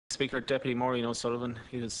Speaker, Deputy Maureen O'Sullivan.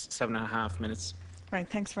 He has 7.5 minutes. Right,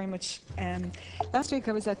 thanks very much. Last week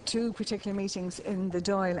I was at two particular meetings in the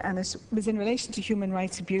Dáil, and it was in relation to human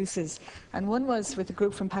rights abuses. And one was with a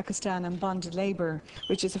group from Pakistan on bonded labour,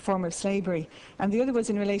 which is a form of slavery. And the other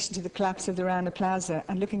was in relation to the collapse of the Rana Plaza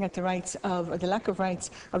and looking at the rights of, or the lack of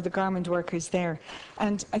rights of the garment workers there.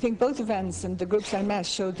 And I think both events and the groups I met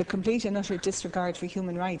showed the complete and utter disregard for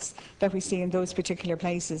human rights that we see in those particular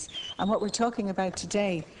places. And what we're talking about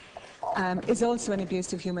today is also an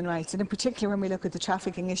abuse of human rights, and in particular when we look at the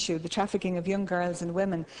trafficking issue, the trafficking of young girls and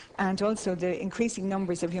women, and also the increasing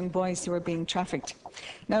numbers of young boys who are being trafficked.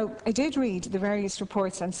 Now, I did read the various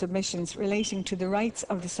reports and submissions relating to the rights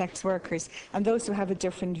of the sex workers and those who have a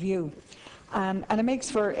different view, and it makes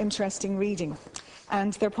for interesting reading.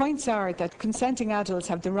 And their points are that consenting adults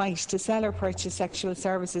have the right to sell or purchase sexual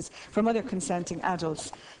services from other consenting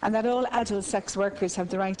adults, and that all adult sex workers have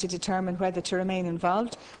the right to determine whether to remain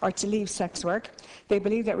involved or to leave sex work. They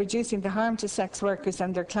believe that reducing the harm to sex workers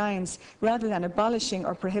and their clients rather than abolishing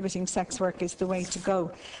or prohibiting sex work is the way to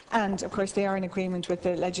go. And of course they are in agreement with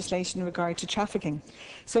the legislation in regard to trafficking.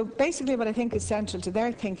 So basically what I think is central to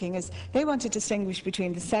their thinking is they want to distinguish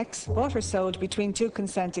between the sex bought or sold between two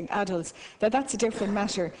consenting adults, that's a different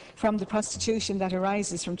matter from the prostitution that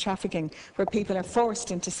arises from trafficking, where people are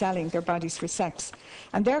forced into selling their bodies for sex.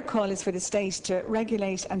 And their call is for the state to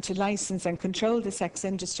regulate and to licence and control the sex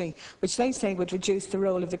industry, which they say would reduce the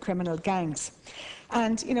role of the criminal gangs.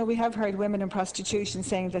 And, you know, we have heard women in prostitution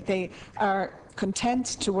saying that they are content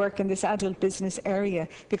to work in this adult business area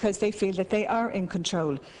because they feel that they are in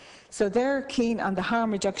control. So they're keen on the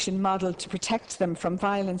harm reduction model to protect them from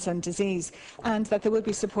violence and disease, and that there will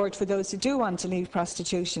be support for those who do want to leave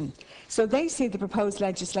prostitution. So they see the proposed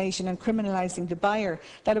legislation and criminalising the buyer,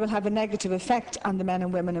 that it will have a negative effect on the men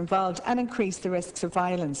and women involved and increase the risks of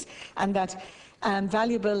violence, and that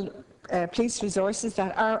valuable police resources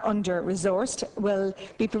that are under-resourced will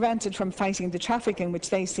be prevented from fighting the trafficking, which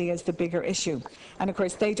they see as the bigger issue. And of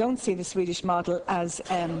course they don't see the Swedish model as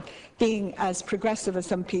being as progressive as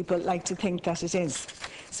some people like to think that it is.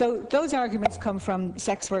 So those arguments come from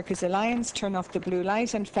Sex Workers Alliance, Turn Off the Blue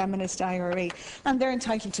Light and Feminist IRE, and they're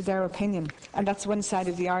entitled to their opinion, and that's one side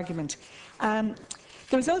of the argument.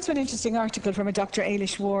 There was also an interesting article from a Dr.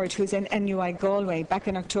 Ailish Ward, who's in NUI Galway, back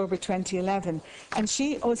in October 2011. And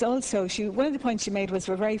she was also, one of the points she made was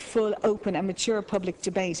for a very full, open and mature public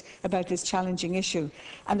debate about this challenging issue,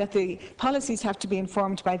 and that the policies have to be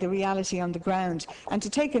informed by the reality on the ground and to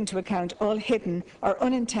take into account all hidden or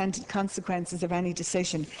unintended consequences of any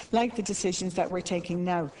decision, like the decisions that we're taking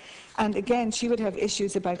now. And again, she would have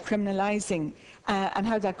issues about criminalising and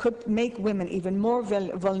how that could make women even more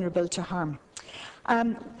vulnerable to harm.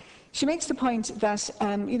 She makes the point that,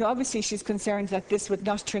 obviously she's concerned that this would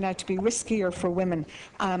not turn out to be riskier for women,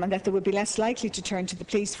 and that they would be less likely to turn to the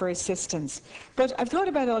police for assistance. But I've thought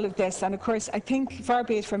about all of this, and of course I think far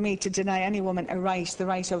be it from me to deny any woman the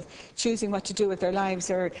right of choosing what to do with their lives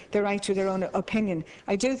or the right to their own opinion.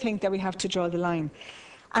 I do think that we have to draw the line.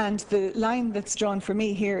 And the line that's drawn for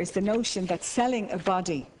me here is the notion that selling a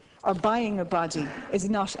body or buying a body is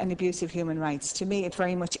not an abuse of human rights. To me, it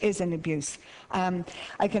very much is an abuse.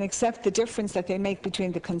 I can accept the difference that they make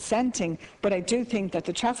between the consenting, but I do think that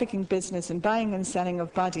the trafficking business and buying and selling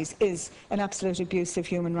of bodies is an absolute abuse of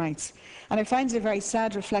human rights. And I find it a very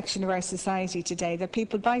sad reflection of our society today that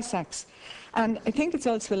people buy sex. And I think it's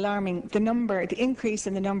also alarming the increase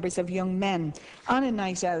in the numbers of young men on a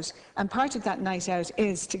night out, and part of that night out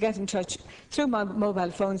is to get in touch through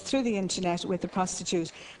mobile phones, through the internet with a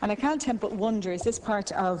prostitute. And I can't help but wonder, is this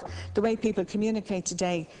part of the way people communicate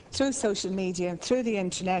today through social media, through the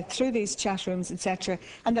internet, through these chat rooms, etc.,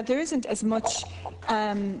 and that there isn't as much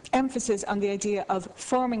emphasis on the idea of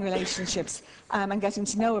forming relationships and getting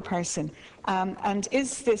to know a person. And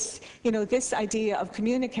is this, this idea of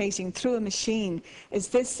communicating through a machine, is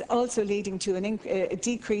this also leading to a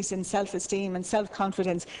decrease in self-esteem and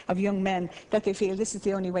self-confidence of young men, that they feel this is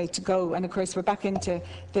the only way to go? And of course we're back into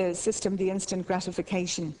the system, the instant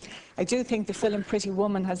gratification. I do think the film Pretty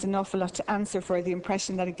Woman has an awful lot to answer for the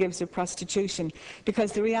impression that it gives of prostitution,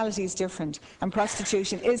 because the reality is different, and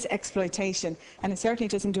prostitution is exploitation, and it certainly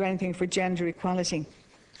doesn't do anything for gender equality.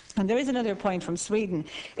 And there is another point from Sweden,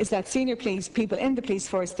 is that senior people in the police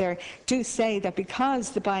force there do say that because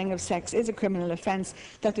the buying of sex is a criminal offence,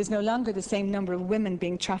 that there's no longer the same number of women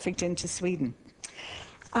being trafficked into Sweden.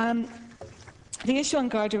 The issue on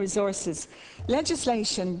Garda resources.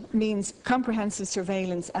 Legislation means comprehensive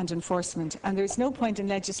surveillance and enforcement, and there is no point in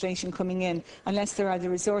legislation coming in unless there are the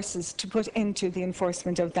resources to put into the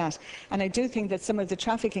enforcement of that. And I do think that some of the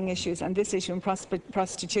trafficking issues and this issue in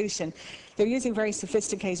prostitution, they're using very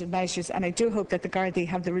sophisticated measures, and I do hope that the Gardaí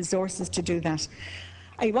have the resources to do that.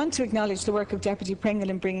 I want to acknowledge the work of Deputy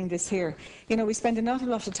Pringle in bringing this here. You know, we spend an awful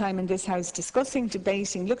lot of time in this House discussing,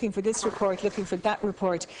 debating, looking for this report, looking for that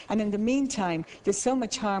report, and in the meantime, there's so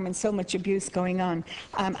much harm and so much abuse going on,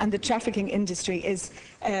 and the trafficking industry is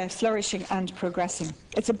flourishing and progressing.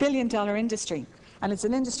 It's a billion-dollar industry. And it's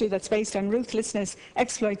an industry that's based on ruthlessness,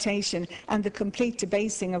 exploitation, and the complete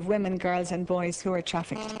debasing of women, girls and boys who are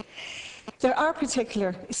trafficked. There are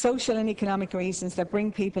particular social and economic reasons that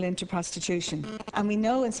bring people into prostitution. And we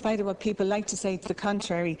know, in spite of what people like to say to the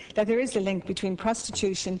contrary, that there is a link between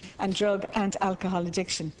prostitution and drug and alcohol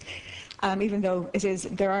addiction, even though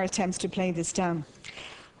there are attempts to play this down.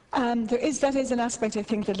 That is an aspect, I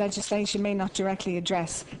think, that legislation may not directly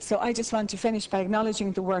address. So I just want to finish by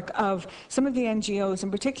acknowledging the work of some of the NGOs,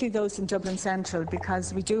 and particularly those in Dublin Central,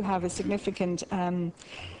 because we do have a significant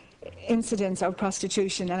incidence of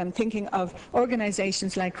prostitution, and I'm thinking of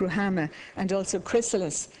organisations like Ruhama and also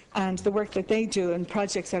Chrysalis and the work that they do and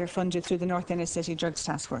projects that are funded through the North Inner City Drugs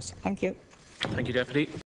Task Force. Thank you. Thank you, Deputy.